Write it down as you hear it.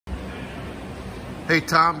Hey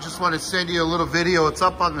Tom, just want to send you a little video. It's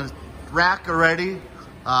up on the rack already.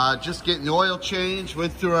 Just getting the oil change,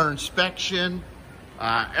 went through our inspection.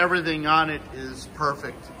 Everything on it is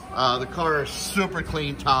perfect. The car is super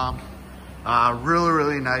clean, Tom.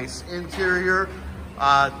 Really nice. Interior,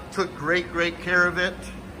 took great care of it.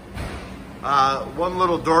 One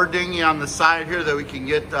little door dinghy on the side here that we can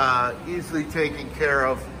get easily taken care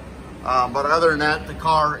of. But other than that, the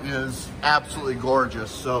car is absolutely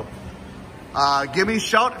gorgeous. So give me a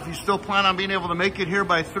shout if you still plan on being able to make it here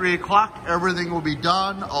by 3 o'clock. Everything will be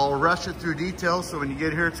done. I'll rush it through details so when you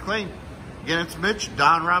get here, it's clean. Again, it's Mitch,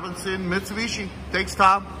 Don Robinson, Mitsubishi. Thanks,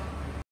 Tom.